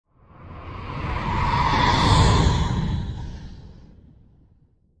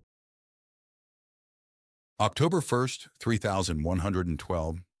October 1st,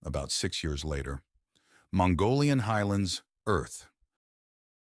 3112, about 6 years later. Mongolian Highlands, Earth.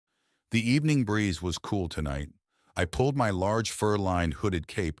 The evening breeze was cool tonight. I pulled my large fur-lined hooded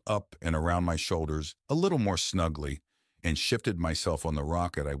cape up and around my shoulders a little more snugly and shifted myself on the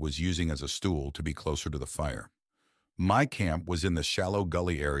rocket I was using as a stool to be closer to the fire. My camp was in the shallow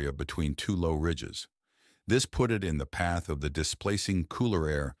gully area between two low ridges. This put it in the path of the displacing cooler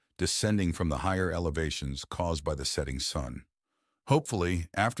air descending from the higher elevations caused by the setting sun. Hopefully,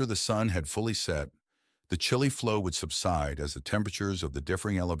 after the sun had fully set, the chilly flow would subside as the temperatures of the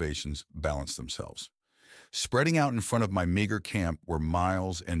differing elevations balanced themselves. Spreading out in front of my meager camp were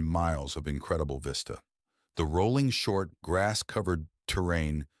miles and miles of incredible vista. The rolling, short, grass-covered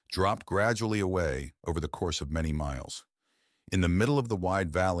terrain dropped gradually away over the course of many miles. In the middle of the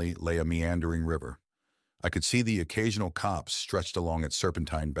wide valley lay a meandering river. I could see the occasional copse stretched along its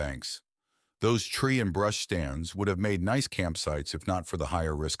serpentine banks. Those tree and brush stands would have made nice campsites if not for the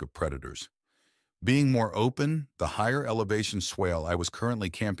higher risk of predators. Being more open, the higher elevation swale I was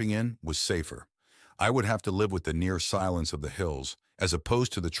currently camping in was safer. I would have to live with the near silence of the hills as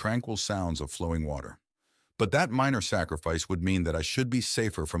opposed to the tranquil sounds of flowing water. But that minor sacrifice would mean that I should be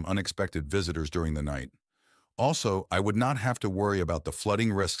safer from unexpected visitors during the night. Also, I would not have to worry about the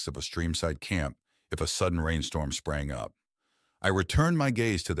flooding risks of a streamside camp if a sudden rainstorm sprang up. I returned my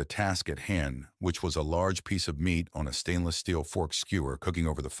gaze to the task at hand, which was a large piece of meat on a stainless steel fork skewer cooking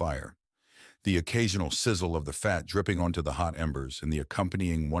over the fire. The occasional sizzle of the fat dripping onto the hot embers and the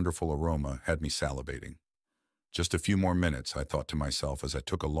accompanying wonderful aroma had me salivating. Just a few more minutes, I thought to myself as I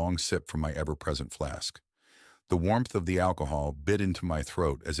took a long sip from my ever-present flask. The warmth of the alcohol bit into my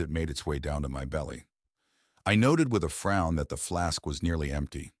throat as it made its way down to my belly. I noted with a frown that the flask was nearly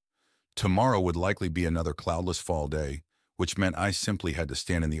empty. Tomorrow would likely be another cloudless fall day, which meant I simply had to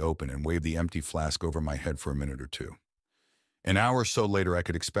stand in the open and wave the empty flask over my head for a minute or two. An hour or so later, I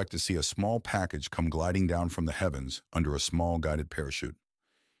could expect to see a small package come gliding down from the heavens under a small guided parachute.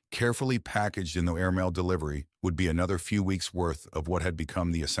 Carefully packaged in the airmail delivery would be another few weeks' worth of what had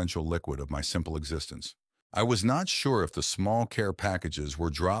become the essential liquid of my simple existence. I was not sure if the small care packages were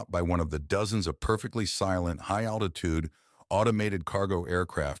dropped by one of the dozens of perfectly silent, high-altitude, automated cargo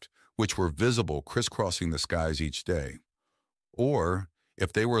aircraft which were visible crisscrossing the skies each day, or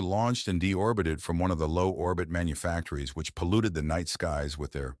if they were launched and deorbited from one of the low-orbit manufactories which polluted the night skies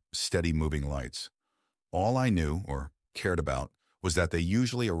with their steady-moving lights. All I knew, or cared about, was that they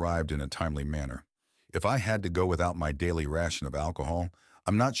usually arrived in a timely manner. If I had to go without my daily ration of alcohol,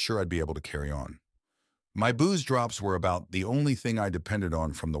 I'm not sure I'd be able to carry on. My booze drops were about the only thing I depended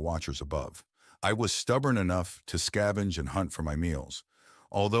on from the watchers above. I was stubborn enough to scavenge and hunt for my meals,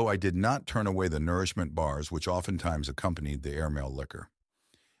 although I did not turn away the nourishment bars which oftentimes accompanied the airmail liquor.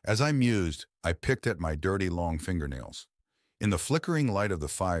 As I mused, I picked at my dirty long fingernails. In the flickering light of the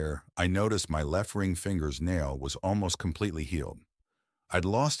fire, I noticed my left ring finger's nail was almost completely healed. I'd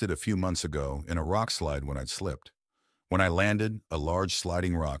lost it a few months ago in a rock slide when I'd slipped. When I landed, a large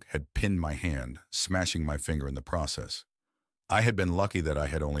sliding rock had pinned my hand, smashing my finger in the process. I had been lucky that I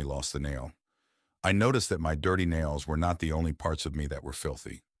had only lost the nail. I noticed that my dirty nails were not the only parts of me that were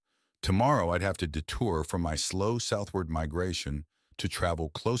filthy. Tomorrow I'd have to detour from my slow southward migration to travel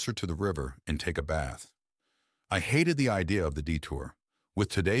closer to the river and take a bath. I hated the idea of the detour. With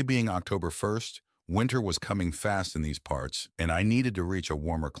today being October 1st, winter was coming fast in these parts, and I needed to reach a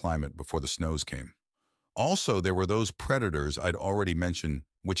warmer climate before the snows came. Also, there were those predators I'd already mentioned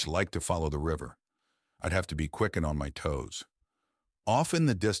which liked to follow the river. I'd have to be quick and on my toes. Off in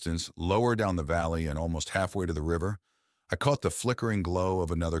the distance, lower down the valley and almost halfway to the river, I caught the flickering glow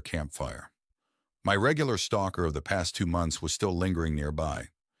of another campfire. My regular stalker of the past 2 months was still lingering nearby.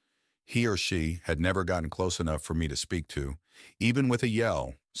 He or she had never gotten close enough for me to speak to, even with a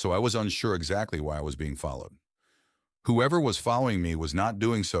yell, so I was unsure exactly why I was being followed. Whoever was following me was not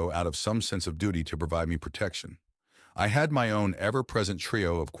doing so out of some sense of duty to provide me protection. I had my own ever-present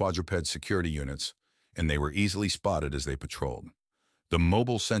trio of quadruped security units, and they were easily spotted as they patrolled. The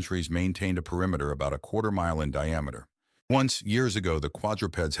mobile sentries maintained a perimeter about a quarter-mile in diameter. Once, years ago, the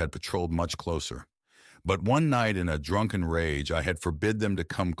quadrupeds had patrolled much closer. But one night in a drunken rage, I had forbid them to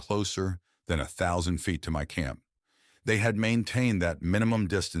come closer than 1,000 feet to my camp. They had maintained that minimum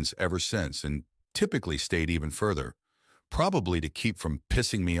distance ever since and typically stayed even further, probably to keep from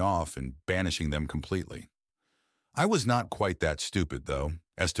pissing me off and banishing them completely. I was not quite that stupid, though,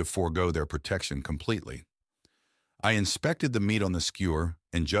 as to forego their protection completely. I inspected the meat on the skewer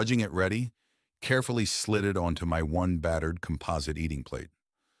and, judging it ready, carefully slid it onto my one battered composite eating plate.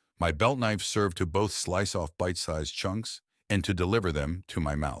 My belt knife served to both slice off bite-sized chunks and to deliver them to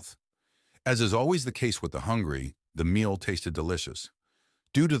my mouth. As is always the case with the hungry, the meal tasted delicious.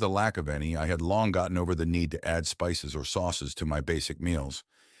 Due to the lack of any, I had long gotten over the need to add spices or sauces to my basic meals.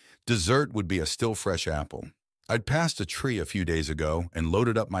 Dessert would be a still fresh apple. I'd passed a tree a few days ago and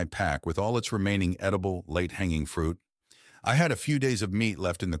loaded up my pack with all its remaining edible, late-hanging fruit. I had a few days of meat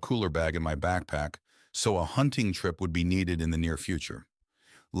left in the cooler bag in my backpack, so a hunting trip would be needed in the near future.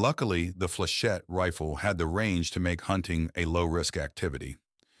 Luckily, the flechette rifle had the range to make hunting a low-risk activity.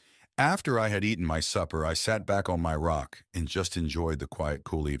 After I had eaten my supper, I sat back on my rock and just enjoyed the quiet,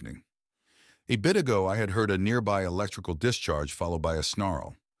 cool evening. A bit ago, I had heard a nearby electrical discharge followed by a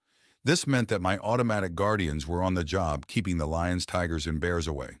snarl. This meant that my automatic guardians were on the job keeping the lions, tigers, and bears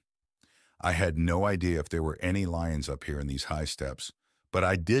away. I had no idea if there were any lions up here in these high steps, but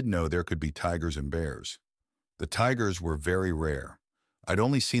I did know there could be tigers and bears. The tigers were very rare. I'd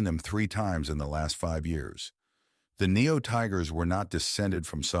only seen them 3 times in the last 5 years. The neo-tigers were not descended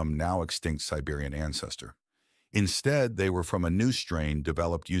from some now-extinct Siberian ancestor. Instead, they were from a new strain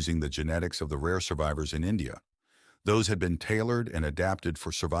developed using the genetics of the rare survivors in India. Those had been tailored and adapted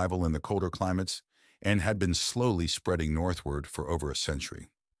for survival in the colder climates and had been slowly spreading northward for over a century.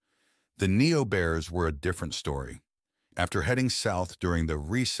 The neo-bears were a different story. After heading south during the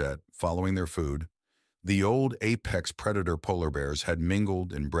reset following their food, the old apex predator polar bears had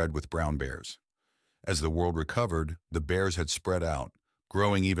mingled and bred with brown bears. As the world recovered, the bears had spread out,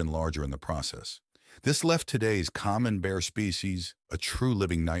 growing even larger in the process. This left today's common bear species a true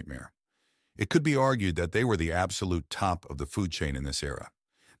living nightmare. It could be argued that they were the absolute top of the food chain in this era,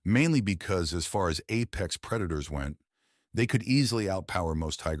 mainly because as far as apex predators went, they could easily outpower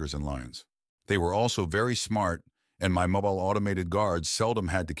most tigers and lions. They were also very smart, and my mobile automated guards seldom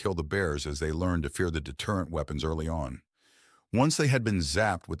had to kill the bears as they learned to fear the deterrent weapons early on. Once they had been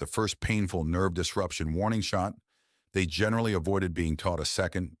zapped with the first painful nerve disruption warning shot, they generally avoided being taught a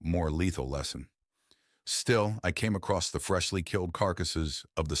second, more lethal lesson. Still, I came across the freshly killed carcasses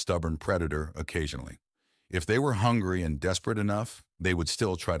of the stubborn predator occasionally. If they were hungry and desperate enough, they would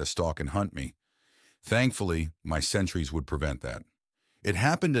still try to stalk and hunt me. Thankfully, my sentries would prevent that. It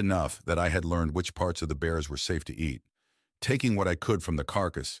happened enough that I had learned which parts of the bears were safe to eat, taking what I could from the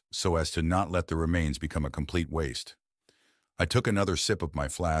carcass so as to not let the remains become a complete waste. I took another sip of my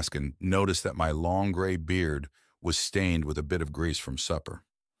flask and noticed that my long gray beard was stained with a bit of grease from supper.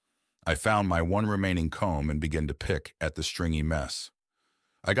 I found my one remaining comb and began to pick at the stringy mess.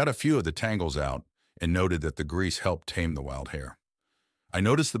 I got a few of the tangles out and noted that the grease helped tame the wild hair. I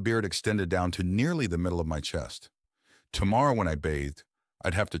noticed the beard extended down to nearly the middle of my chest. Tomorrow when I bathed,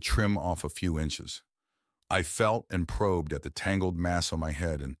 I'd have to trim off a few inches. I felt and probed at the tangled mass on my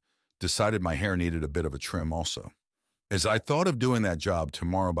head and decided my hair needed a bit of a trim also. As I thought of doing that job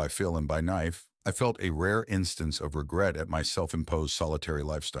tomorrow by feel and by knife, I felt a rare instance of regret at my self-imposed solitary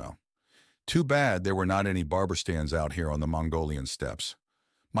lifestyle. Too bad there were not any barber stands out here on the Mongolian steppes.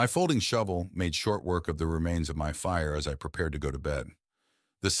 My folding shovel made short work of the remains of my fire as I prepared to go to bed.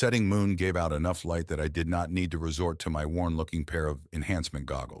 The setting moon gave out enough light that I did not need to resort to my worn-looking pair of enhancement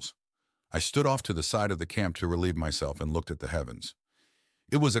goggles. I stood off to the side of the camp to relieve myself and looked at the heavens.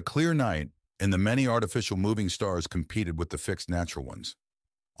 It was a clear night, and the many artificial moving stars competed with the fixed natural ones.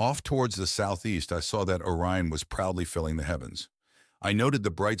 Off towards the southeast, I saw that Orion was proudly filling the heavens. I noted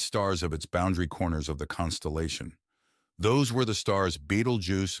the bright stars of its boundary corners of the constellation. Those were the stars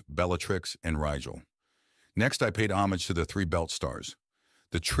Betelgeuse, Bellatrix, and Rigel. Next, I paid homage to the 3 belt stars.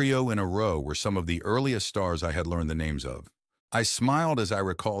 The trio in a row were some of the earliest stars I had learned the names of. I smiled as I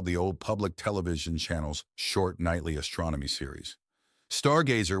recalled the old public television channel's short nightly astronomy series.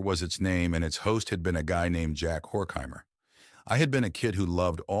 Stargazer was its name, and its host had been a guy named Jack Horkheimer. I had been a kid who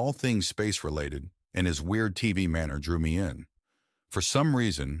loved all things space-related, and his weird TV manner drew me in. For some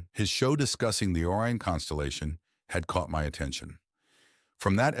reason, his show discussing the Orion constellation had caught my attention.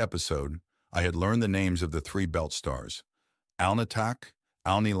 From that episode, I had learned the names of the 3 belt stars, Alnitak,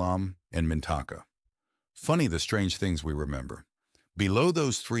 Alnilam, and Mintaka. Funny the strange things we remember. Below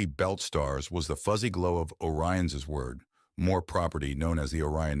those 3 belt stars was the fuzzy glow of Orion's word, more property known as the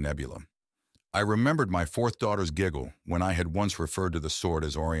Orion Nebula. I remembered my 4th daughter's giggle when I had once referred to the sword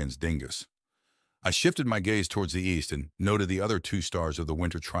as Orion's dingus. I shifted my gaze towards the east and noted the other 2 stars of the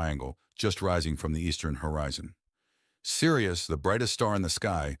Winter Triangle just rising from the eastern horizon. Sirius, the brightest star in the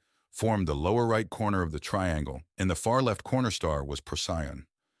sky, formed the lower right corner of the triangle, and the far left corner star was Procyon.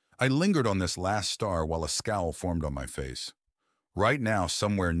 I lingered on this last star while a scowl formed on my face. Right now,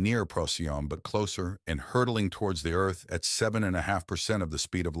 somewhere near Procyon, but closer and hurtling towards the Earth at 7.5% of the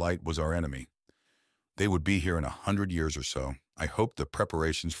speed of light, was our enemy. They would be here in 100 years or so. I hoped the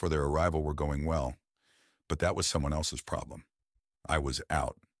preparations for their arrival were going well, but that was someone else's problem. I was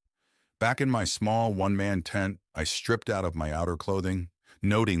out. Back in my small one-man tent, I stripped out of my outer clothing,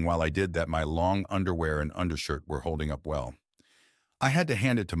 noting while I did that my long underwear and undershirt were holding up well. I had to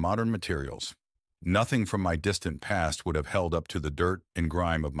hand it to modern materials. Nothing from my distant past would have held up to the dirt and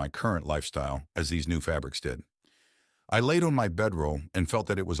grime of my current lifestyle as these new fabrics did. I laid on my bedroll and felt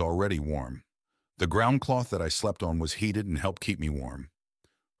that it was already warm. The ground cloth that I slept on was heated and helped keep me warm.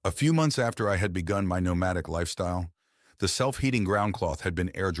 A few months after I had begun my nomadic lifestyle, the self-heating ground cloth had been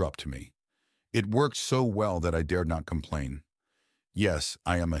airdropped to me. It worked so well that I dared not complain. Yes,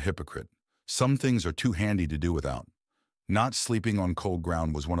 I am a hypocrite. Some things are too handy to do without. Not sleeping on cold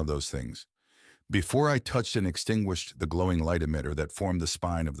ground was one of those things. Before I touched and extinguished the glowing light emitter that formed the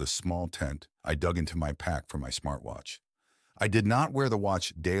spine of the small tent, I dug into my pack for my smartwatch. I did not wear the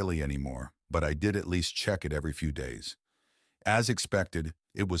watch daily anymore, but I did at least check it every few days. As expected,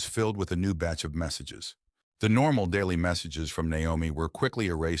 it was filled with a new batch of messages. The normal daily messages from Naomi were quickly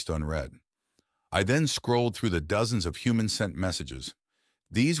erased unread. I then scrolled through the dozens of human-sent messages.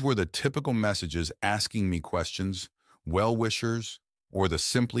 These were the typical messages asking me questions, well-wishers, or the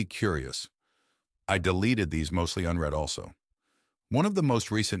simply curious. I deleted these mostly unread also. One of the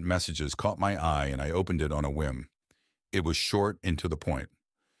most recent messages caught my eye and I opened it on a whim. It was short and to the point.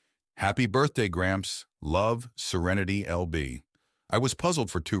 Happy birthday, Gramps. Love, Serenity LB. I was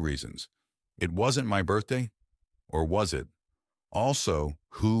puzzled for two reasons. It wasn't my birthday, or was it? Also,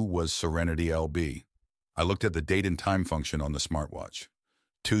 who was Serenity LB? I looked at the date and time function on the smartwatch.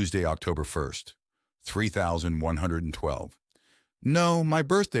 Tuesday, October 1st, 3112. No, my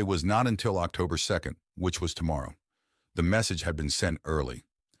birthday was not until October 2nd, which was tomorrow. The message had been sent early.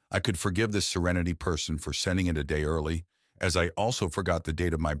 I could forgive this Serenity person for sending it a day early, as I also forgot the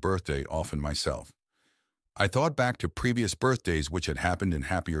date of my birthday often myself. I thought back to previous birthdays which had happened in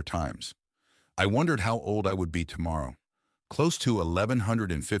happier times. I wondered how old I would be tomorrow. Close to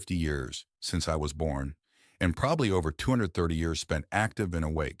 1,150 years since I was born, and probably over 230 years spent active and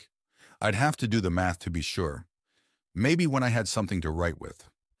awake. I'd have to do the math to be sure. Maybe when I had something to write with.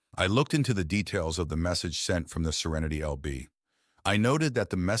 I looked into the details of the message sent from the Serenity LB. I noted that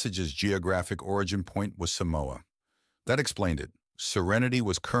the message's geographic origin point was Samoa. That explained it. Serenity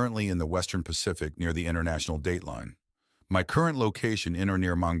was currently in the Western Pacific near the international dateline. My current location in or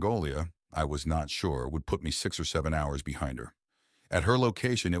near Mongolia, I was not sure, would put me 6 or 7 hours behind her. At her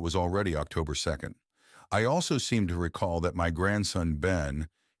location, it was already October 2nd. I also seemed to recall that my grandson Ben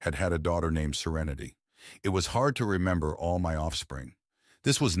had had a daughter named Serenity. It was hard to remember all my offspring.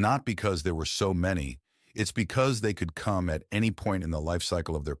 This was not because there were so many. It's because they could come at any point in the life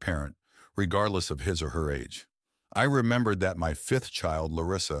cycle of their parent, regardless of his or her age. I remembered that my 5th child,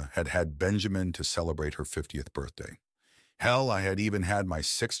 Larissa, had had Benjamin to celebrate her 50th birthday. Hell, I had even had my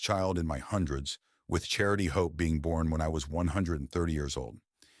 6th child in my hundreds, with Charity Hope being born when I was 130 years old.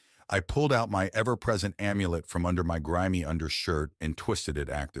 I pulled out my ever-present amulet from under my grimy undershirt and twisted it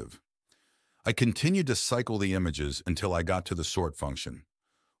active. I continued to cycle the images until I got to the sort function.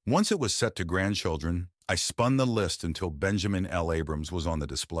 Once it was set to grandchildren, I spun the list until Benjamin L. Abrams was on the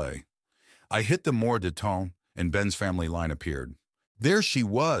display. I hit the more détente, and Ben's family line appeared. There she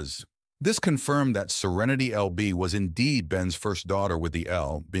was. This confirmed that Serenity LB was indeed Ben's first daughter, with the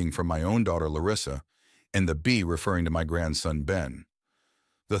L being from my own daughter Larissa, and the B referring to my grandson Ben.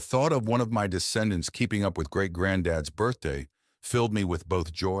 The thought of one of my descendants keeping up with great-granddad's birthday filled me with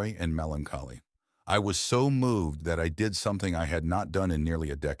both joy and melancholy. I was so moved that I did something I had not done in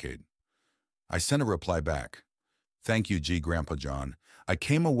nearly a decade. I sent a reply back. Thank you, Grandpa John. I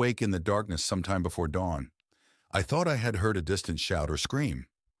came awake in the darkness sometime before dawn. I thought I had heard a distant shout or scream.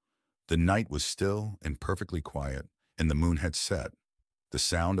 The night was still and perfectly quiet, and the moon had set. The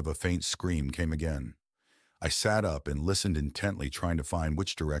sound of a faint scream came again. I sat up and listened intently, trying to find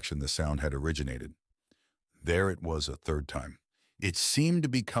which direction the sound had originated. There it was a third time. It seemed to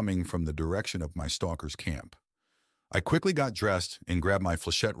be coming from the direction of my stalker's camp. I quickly got dressed and grabbed my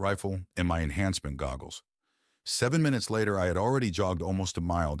flechette rifle and my enhancement goggles. 7 minutes later, I had already jogged almost a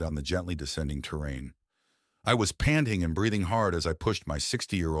mile down the gently descending terrain. I was panting and breathing hard as I pushed my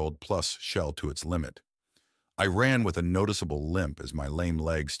 60-year-old plus shell to its limit. I ran with a noticeable limp as my lame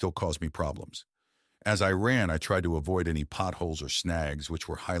leg still caused me problems. As I ran, I tried to avoid any potholes or snags which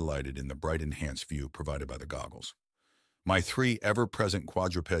were highlighted in the bright enhanced view provided by the goggles. My 3 ever-present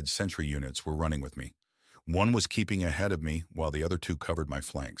quadruped sentry units were running with me. One was keeping ahead of me while the other 2 covered my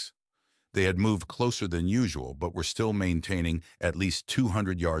flanks. They had moved closer than usual, but were still maintaining at least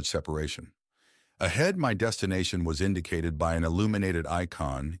 200-yard separation. Ahead, my destination was indicated by an illuminated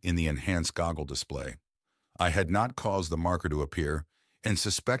icon in the enhanced goggle display. I had not caused the marker to appear and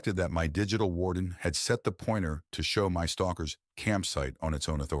suspected that my digital warden had set the pointer to show my stalker's campsite on its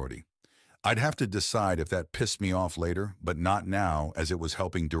own authority. I'd have to decide if that pissed me off later, but not now, as it was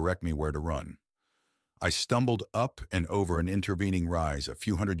helping direct me where to run. I stumbled up and over an intervening rise a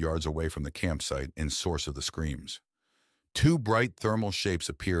few hundred yards away from the campsite and source of the screams. Two bright thermal shapes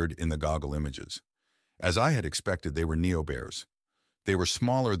appeared in the goggle images. As I had expected, they were neobears. They were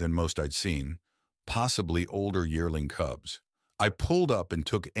smaller than most I'd seen, possibly older yearling cubs. I pulled up and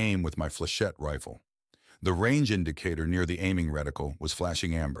took aim with my flechette rifle. The range indicator near the aiming reticle was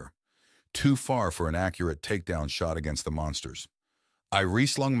flashing amber, too far for an accurate takedown shot against the monsters. I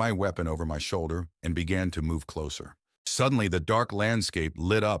reslung my weapon over my shoulder and began to move closer. Suddenly, the dark landscape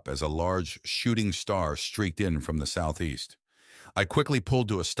lit up as a large shooting star streaked in from the southeast. I quickly pulled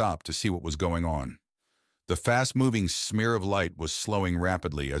to a stop to see what was going on. The fast-moving smear of light was slowing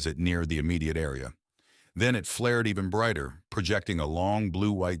rapidly as it neared the immediate area. Then it flared even brighter, projecting a long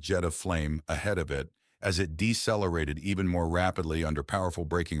blue-white jet of flame ahead of it as it decelerated even more rapidly under powerful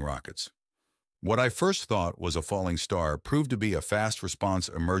braking rockets. What I first thought was a falling star proved to be a fast-response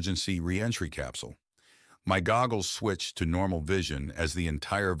emergency re-entry capsule. My goggles switched to normal vision as the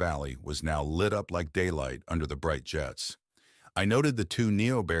entire valley was now lit up like daylight under the bright jets. I noted the two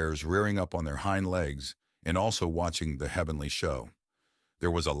neobears rearing up on their hind legs and also watching the heavenly show.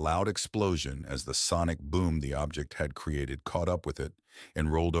 There was a loud explosion as the sonic boom the object had created caught up with it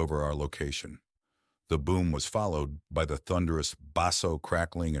and rolled over our location. The boom was followed by the thunderous basso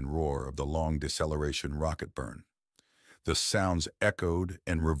crackling and roar of the long deceleration rocket burn. The sounds echoed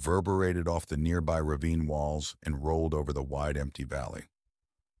and reverberated off the nearby ravine walls and rolled over the wide empty valley.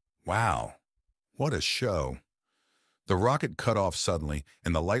 Wow, what a show! The rocket cut off suddenly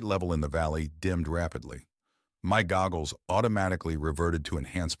and the light level in the valley dimmed rapidly. My goggles automatically reverted to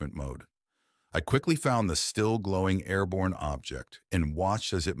enhancement mode. I quickly found the still glowing airborne object and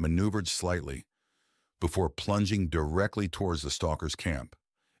watched as it maneuvered slightly before plunging directly towards the stalker's camp.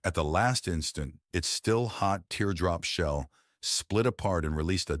 At the last instant, its still hot teardrop shell split apart and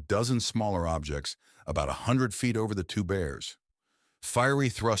released a dozen smaller objects about 100 feet over the two bears. Fiery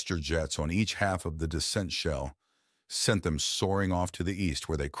thruster jets on each half of the descent shell sent them soaring off to the east,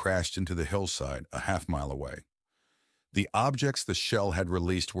 where they crashed into the hillside a half-mile away. The objects the shell had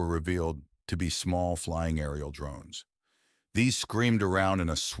released were revealed to be small flying aerial drones. These screamed around in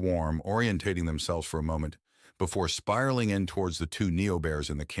a swarm, orientating themselves for a moment before spiraling in towards the two neobears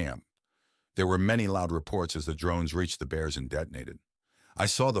in the camp. There were many loud reports as the drones reached the bears and detonated. I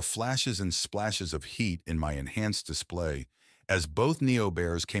saw the flashes and splashes of heat in my enhanced display as both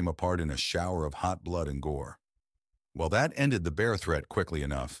neobears came apart in a shower of hot blood and gore. Well, that ended the bear threat quickly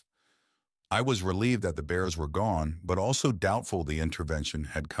enough. I was relieved that the bears were gone, but also doubtful the intervention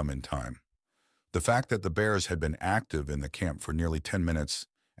had come in time. The fact that the bears had been active in the camp for nearly 10 minutes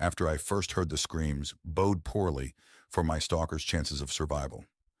after I first heard the screams bode poorly for my stalker's chances of survival.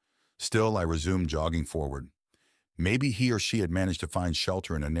 Still, I resumed jogging forward. Maybe he or she had managed to find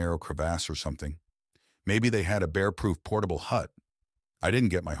shelter in a narrow crevasse or something. Maybe they had a bear-proof portable hut. I didn't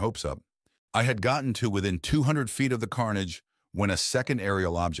get my hopes up. I had gotten to within 200 feet of the carnage when a second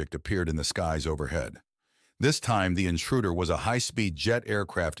aerial object appeared in the skies overhead. This time, the intruder was a high-speed jet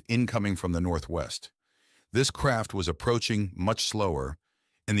aircraft incoming from the northwest. This craft was approaching much slower,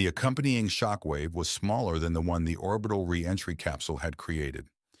 and the accompanying shockwave was smaller than the one the orbital re-entry capsule had created.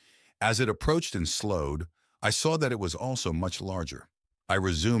 As it approached and slowed, I saw that it was also much larger. I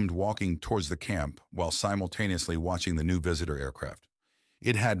resumed walking towards the camp while simultaneously watching the new visitor aircraft.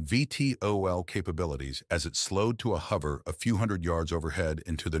 It had VTOL capabilities as it slowed to a hover a few hundred yards overhead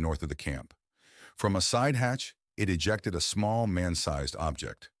and to the north of the camp. From a side hatch, it ejected a small man-sized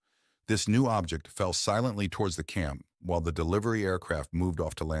object. This new object fell silently towards the camp while the delivery aircraft moved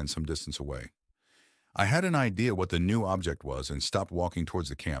off to land some distance away. I had an idea what the new object was and stopped walking towards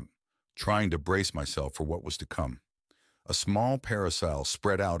the camp, trying to brace myself for what was to come. A small parasail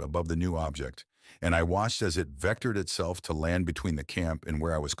spread out above the new object, and I watched as it vectored itself to land between the camp and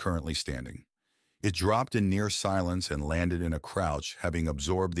where I was currently standing. It dropped in near silence and landed in a crouch, having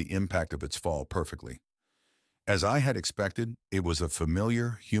absorbed the impact of its fall perfectly. As I had expected, it was a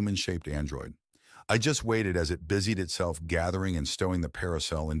familiar, human-shaped android. I just waited as it busied itself gathering and stowing the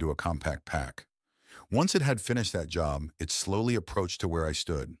parasail into a compact pack. Once it had finished that job, it slowly approached to where I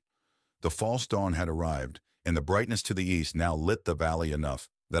stood. The false dawn had arrived, and the brightness to the east now lit the valley enough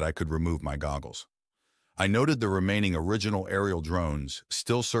that I could remove my goggles. I noted the remaining original aerial drones,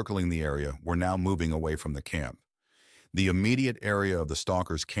 still circling the area, were now moving away from the camp. The immediate area of the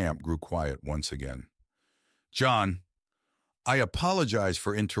stalker's camp grew quiet once again. "John, I apologize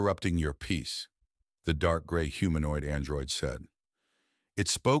for interrupting your peace," the dark gray humanoid android said. It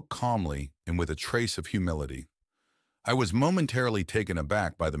spoke calmly and with a trace of humility. I was momentarily taken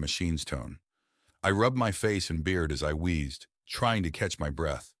aback by the machine's tone. I rubbed my face and beard as I wheezed, trying to catch my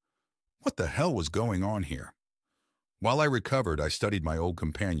breath. What the hell was going on here? While I recovered, I studied my old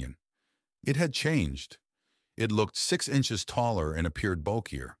companion. It had changed. It looked 6 inches taller and appeared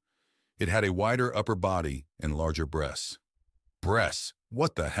bulkier. It had a wider upper body and larger breasts. Breasts?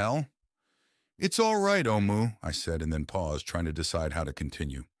 What the hell? It's all right, Omu, I said, and then paused, trying to decide how to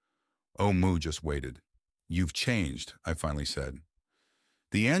continue. Omu just waited. You've changed, I finally said.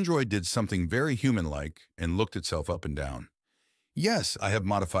 The android did something very human-like and looked itself up and down. Yes, I have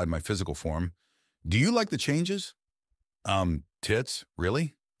modified my physical form. Do you like the changes? Tits,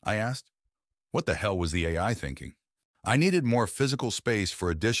 really? I asked. What the hell was the AI thinking? I needed more physical space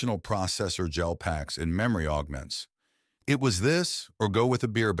for additional processor gel packs and memory augments. It was this or go with a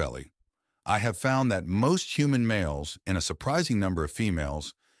beer belly. I have found that most human males and a surprising number of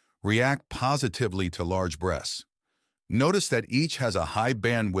females react positively to large breasts. Notice that each has a high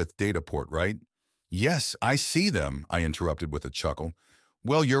bandwidth data port, right? Yes, I see them, I interrupted with a chuckle.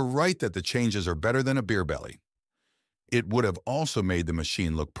 Well, you're right that the changes are better than a beer belly. It would have also made the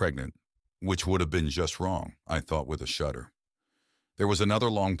machine look pregnant, which would have been just wrong, I thought with a shudder. There was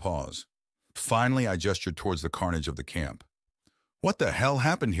another long pause. Finally, I gestured towards the carnage of the camp. What the hell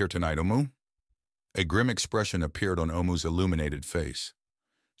happened here tonight, Omu? A grim expression appeared on Omu's illuminated face.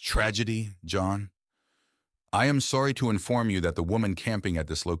 Tragedy, John. I am sorry to inform you that the woman camping at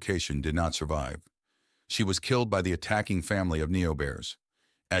this location did not survive. She was killed by the attacking family of neobears.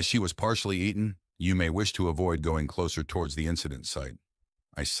 As she was partially eaten, you may wish to avoid going closer towards the incident site.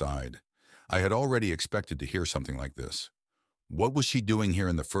 I sighed. I had already expected to hear something like this. What was she doing here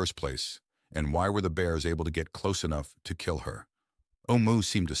in the first place, and why were the bears able to get close enough to kill her? Omu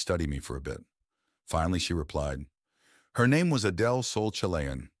seemed to study me for a bit. Finally, she replied. Her name was Adele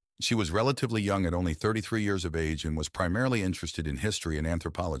Sol-Chilean. She was relatively young at only 33 years of age and was primarily interested in history and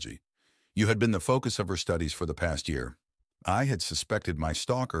anthropology. You had been the focus of her studies for the past year. I had suspected my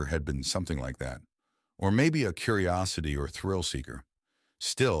stalker had been something like that, or maybe a curiosity or thrill seeker.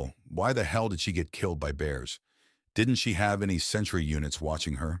 Still, why the hell did she get killed by bears? Didn't she have any sentry units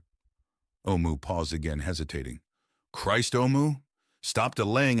watching her? Omu paused again, hesitating. Christ, Omu? Stop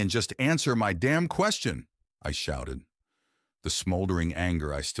delaying and just answer my damn question, I shouted. The smoldering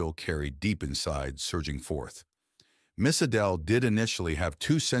anger I still carried deep inside surging forth. Miss Adele did initially have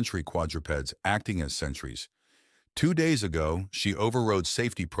 2 sentry quadrupeds acting as sentries. 2 days ago, she overrode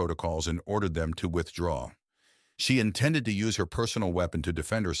safety protocols and ordered them to withdraw. She intended to use her personal weapon to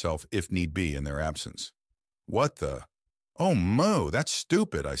defend herself if need be in their absence. What the? Oh, Mo, that's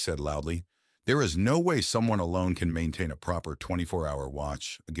stupid, I said loudly. There is no way someone alone can maintain a proper 24-hour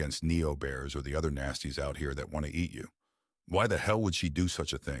watch against neo-bears or the other nasties out here that want to eat you. Why the hell would she do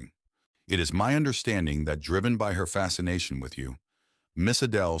such a thing? It is my understanding that, driven by her fascination with you, Miss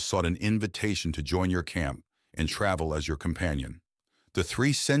Adele sought an invitation to join your camp and travel as your companion. The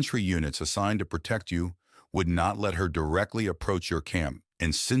 3 sentry units assigned to protect you would not let her directly approach your camp,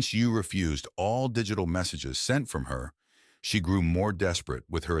 and since you refused all digital messages sent from her, she grew more desperate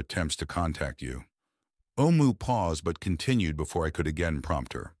with her attempts to contact you. Omu paused but continued before I could again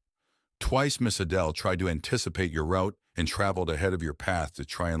prompt her. Twice Miss Adele tried to anticipate your route and traveled ahead of your path to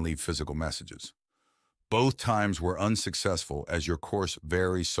try and leave physical messages. Both times were unsuccessful as your course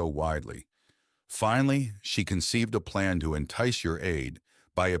varies so widely. Finally, she conceived a plan to entice your aid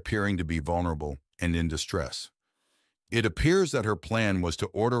by appearing to be vulnerable and in distress. It appears that her plan was to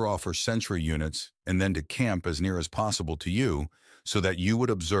order off her sentry units and then to camp as near as possible to you so that you would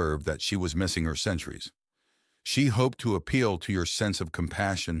observe that she was missing her sentries. She hoped to appeal to your sense of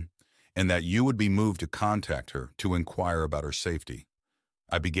compassion and that you would be moved to contact her to inquire about her safety.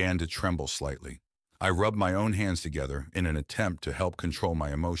 I began to tremble slightly. I rubbed my own hands together in an attempt to help control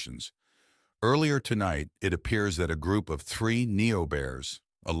my emotions. Earlier tonight, it appears that a group of 3 neo-bears,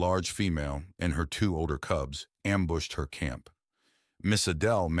 a large female and her 2 older cubs, ambushed her camp. Miss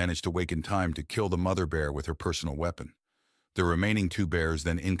Adele managed to wake in time to kill the mother bear with her personal weapon. The remaining 2 bears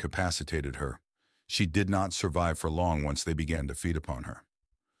then incapacitated her. She did not survive for long once they began to feed upon her.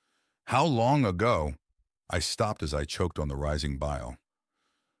 How long ago? I stopped as I choked on the rising bile.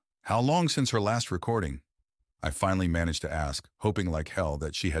 How long since her last recording? I finally managed to ask, hoping like hell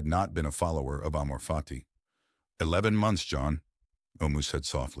that she had not been a follower of Amor Fati. 11 months, John, Omu said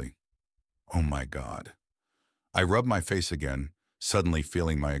softly. Oh my God. I rubbed my face again, suddenly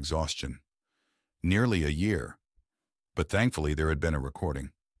feeling my exhaustion. Nearly a year. But thankfully there had been a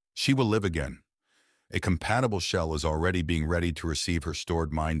recording. She will live again. A compatible shell is already being ready to receive her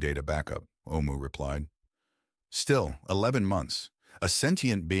stored mind data backup, Omu replied. Still, 11 months. A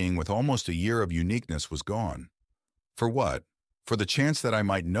sentient being with almost a year of uniqueness was gone. For what? For the chance that I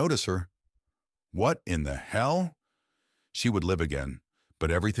might notice her. What in the hell? She would live again,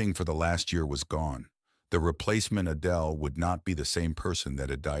 but everything for the last year was gone. The replacement Adele would not be the same person that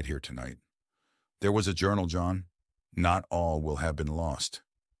had died here tonight. There was a journal, John. Not all will have been lost.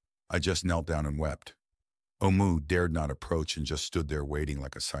 I just knelt down and wept. Omu dared not approach and just stood there waiting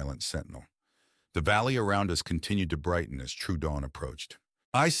like a silent sentinel. The valley around us continued to brighten as true dawn approached.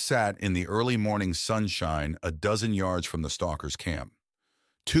 I sat in the early morning sunshine a dozen yards from the stalkers' camp.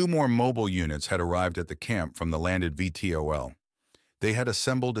 2 more mobile units had arrived at the camp from the landed VTOL. They had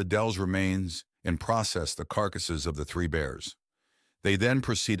assembled Adele's remains and processed the carcasses of the 3 bears. They then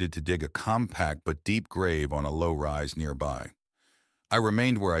proceeded to dig a compact but deep grave on a low rise nearby. I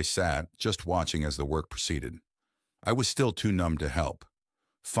remained where I sat, just watching as the work proceeded. I was still too numb to help.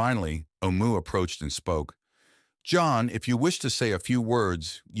 Finally, Omu approached and spoke. John, if you wish to say a few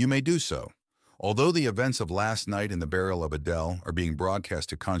words, you may do so. Although the events of last night and the burial of Adele are being broadcast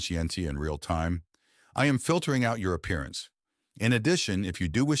to Conscientia in real time, I am filtering out your appearance. In addition, if you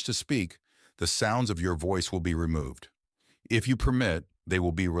do wish to speak, the sounds of your voice will be removed. If you permit, they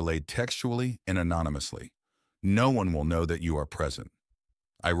will be relayed textually and anonymously. No one will know that you are present.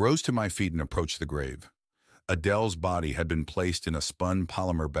 I rose to my feet and approached the grave. Adele's body had been placed in a spun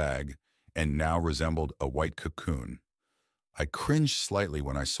polymer bag and now resembled a white cocoon. I cringed slightly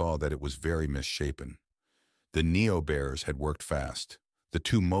when I saw that it was very misshapen. The neo-bears had worked fast. The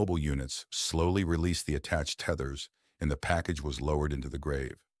 2 mobile units slowly released the attached tethers, and the package was lowered into the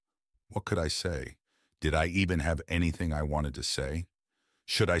grave. What could I say? Did I even have anything I wanted to say?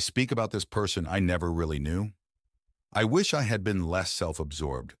 Should I speak about this person I never really knew? I wish I had been less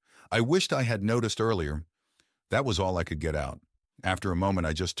self-absorbed. I wished I had noticed earlier. That was all I could get out. After a moment,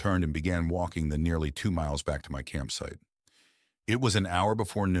 I just turned and began walking the nearly 2 miles back to my campsite. It was an hour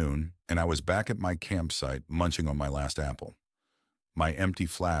before noon, and I was back at my campsite munching on my last apple. My empty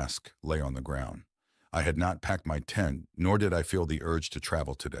flask lay on the ground. I had not packed my tent, nor did I feel the urge to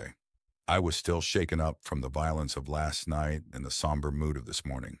travel today. I was still shaken up from the violence of last night and the somber mood of this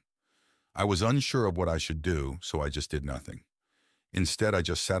morning. I was unsure of what I should do, so I just did nothing. Instead, I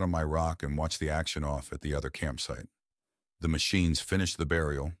just sat on my rock and watched the action off at the other campsite. The machines finished the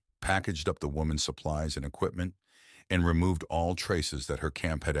burial, packaged up the woman's supplies and equipment, and removed all traces that her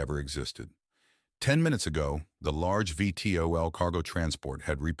camp had ever existed. 10 minutes ago, the large VTOL cargo transport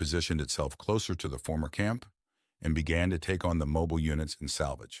had repositioned itself closer to the former camp and began to take on the mobile units and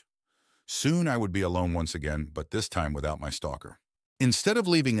salvage. Soon I would be alone once again, but this time without my stalker. Instead of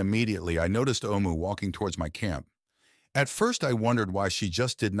leaving immediately, I noticed Omu walking towards my camp. At first, I wondered why she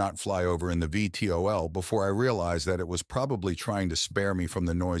just did not fly over in the VTOL before I realized that it was probably trying to spare me from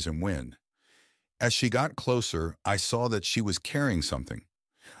the noise and wind. As she got closer, I saw that she was carrying something.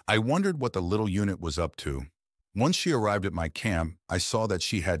 I wondered what the little unit was up to. Once she arrived at my camp, I saw that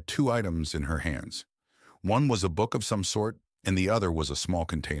she had 2 items in her hands. One was a book of some sort, and the other was a small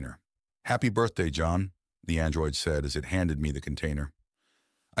container. "Happy birthday, John," the android said as it handed me the container.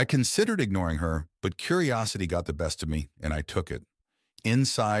 I considered ignoring her, but curiosity got the best of me, and I took it.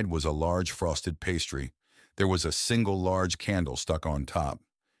 Inside was a large frosted pastry. There was a single large candle stuck on top.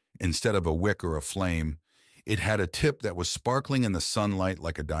 Instead of a wick or a flame, it had a tip that was sparkling in the sunlight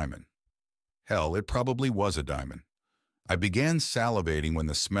like a diamond. Hell, it probably was a diamond. I began salivating when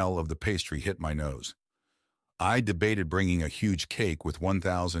the smell of the pastry hit my nose. I debated bringing a huge cake with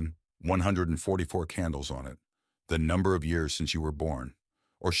 1,144 candles on it, the number of years since you were born.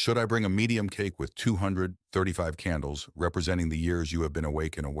 Or should I bring a medium cake with 235 candles, representing the years you have been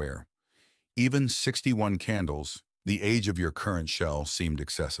awake and aware? Even 61 candles, the age of your current shell, seemed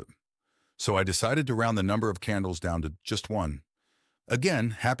excessive. So I decided to round the number of candles down to just 1. Again,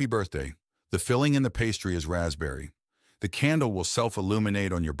 happy birthday. The filling in the pastry is raspberry. The candle will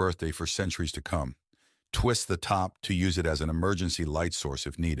self-illuminate on your birthday for centuries to come. Twist the top to use it as an emergency light source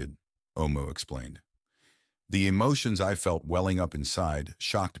if needed, Omu explained. The emotions I felt welling up inside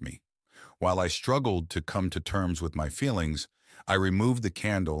shocked me. While I struggled to come to terms with my feelings, I removed the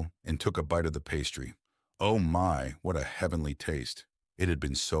candle and took a bite of the pastry. Oh my, what a heavenly taste. It had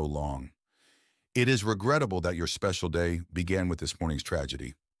been so long. It is regrettable that your special day began with this morning's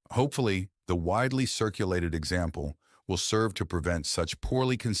tragedy. Hopefully, the widely circulated example will serve to prevent such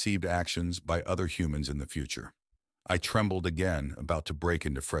poorly conceived actions by other humans in the future. I trembled again, about to break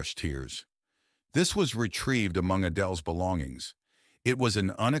into fresh tears. This was retrieved among Adele's belongings. It was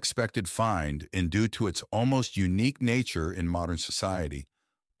an unexpected find, and due to its almost unique nature in modern society,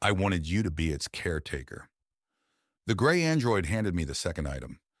 I wanted you to be its caretaker. The gray android handed me the second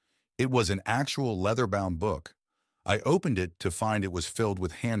item. It was an actual leather-bound book. I opened it to find it was filled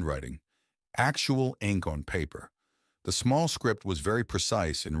with handwriting, actual ink on paper. The small script was very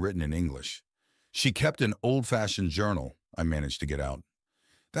precise and written in English. She kept an old-fashioned journal I managed to get out.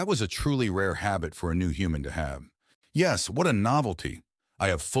 That was a truly rare habit for a new human to have. Yes, what a novelty! I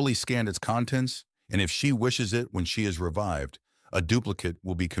have fully scanned its contents, and if she wishes it when she is revived, a duplicate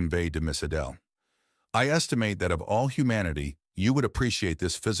will be conveyed to Miss Adele. I estimate that of all humanity, you would appreciate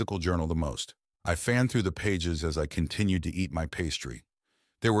this physical journal the most. I fanned through the pages as I continued to eat my pastry.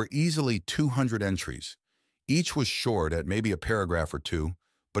 There were easily 200 entries. Each was short at maybe a paragraph or two,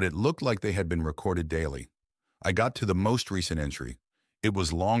 but it looked like they had been recorded daily. I got to the most recent entry. It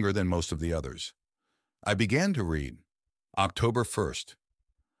was longer than most of the others. I began to read. October 1st.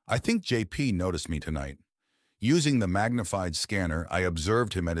 I think JP noticed me tonight. Using the magnified scanner, I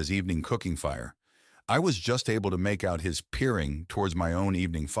observed him at his evening cooking fire. I was just able to make out his peering towards my own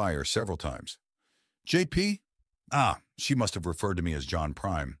evening fire several times. JP? Ah, she must have referred to me as John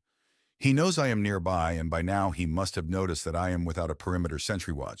Prime. He knows I am nearby, and by now he must have noticed that I am without a perimeter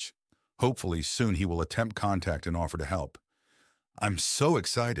sentry watch. Hopefully, soon he will attempt contact and offer to help. I'm so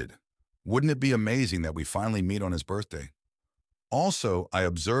excited. Wouldn't it be amazing that we finally meet on his birthday? Also, I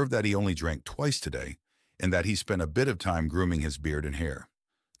observed that he only drank twice today, and that he spent a bit of time grooming his beard and hair.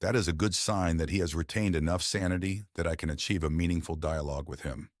 That is a good sign that he has retained enough sanity that I can achieve a meaningful dialogue with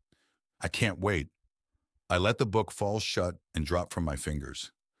him. I can't wait. I let the book fall shut and drop from my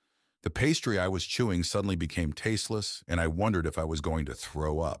fingers. The pastry I was chewing suddenly became tasteless, and I wondered if I was going to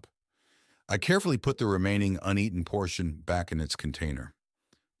throw up. I carefully put the remaining uneaten portion back in its container.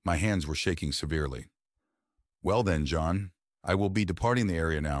 My hands were shaking severely. Well then, John, I will be departing the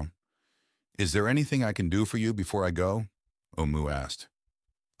area now. Is there anything I can do for you before I go? Omu asked.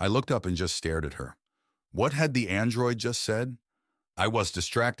 I looked up and just stared at her. What had the android just said? I was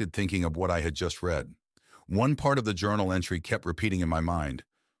distracted thinking of what I had just read. One part of the journal entry kept repeating in my mind.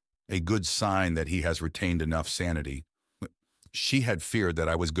 A good sign that he has retained enough sanity. She had feared that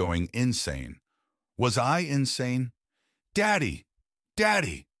I was going insane. Was I insane? Daddy!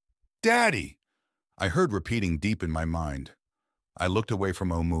 Daddy! Daddy! I heard repeating deep in my mind. I looked away from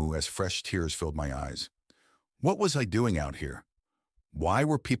Omu as fresh tears filled my eyes. What was I doing out here? Why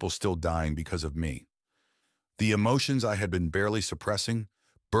were people still dying because of me? The emotions I had been barely suppressing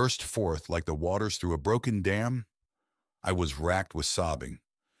burst forth like the waters through a broken dam. I was racked with sobbing.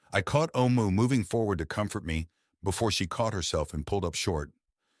 I caught Omu moving forward to comfort me before she caught herself and pulled up short.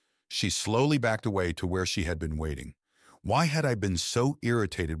 She slowly backed away to where she had been waiting. Why had I been so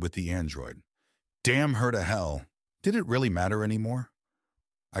irritated with the android? Damn her to hell. Did it really matter anymore?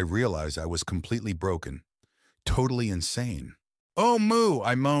 I realized I was completely broken, totally insane. Omu,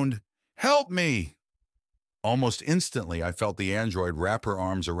 I moaned. Help me! Almost instantly, I felt the android wrap her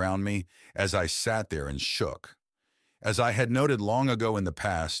arms around me as I sat there and shook. As I had noted long ago in the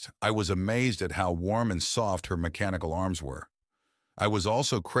past, I was amazed at how warm and soft her mechanical arms were. I was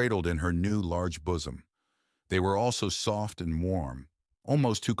also cradled in her new large bosom. They were also soft and warm,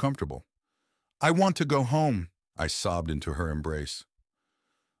 almost too comfortable. I want to go home, I sobbed into her embrace.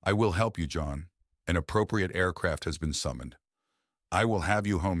 I will help you, John. An appropriate aircraft has been summoned. I will have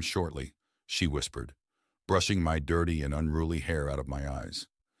you home shortly, she whispered, brushing my dirty and unruly hair out of my eyes.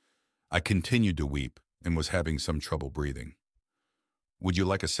 I continued to weep and was having some trouble breathing. Would you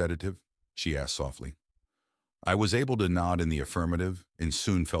like a sedative? She asked softly. I was able to nod in the affirmative and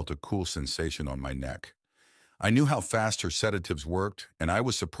soon felt a cool sensation on my neck. I knew how fast her sedatives worked, and I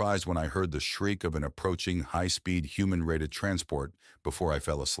was surprised when I heard the shriek of an approaching high-speed human-rated transport before I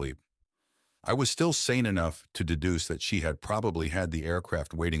fell asleep. I was still sane enough to deduce that she had probably had the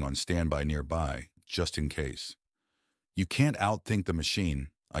aircraft waiting on standby nearby, just in case. You can't outthink the machine,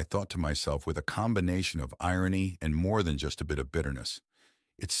 I thought to myself with a combination of irony and more than just a bit of bitterness.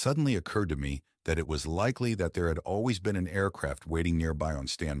 It suddenly occurred to me that it was likely that there had always been an aircraft waiting nearby on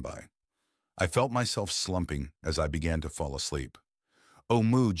standby. I felt myself slumping as I began to fall asleep.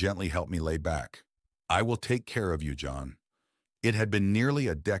 Omu gently helped me lay back. I will take care of you, John. It had been nearly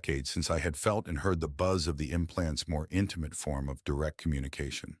a decade since I had felt and heard the buzz of the implant's more intimate form of direct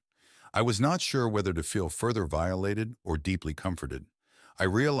communication. I was not sure whether to feel further violated or deeply comforted. I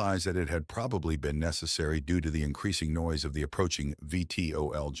realized that it had probably been necessary due to the increasing noise of the approaching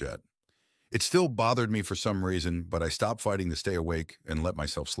VTOL jet. It still bothered me for some reason, but I stopped fighting to stay awake and let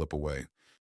myself slip away.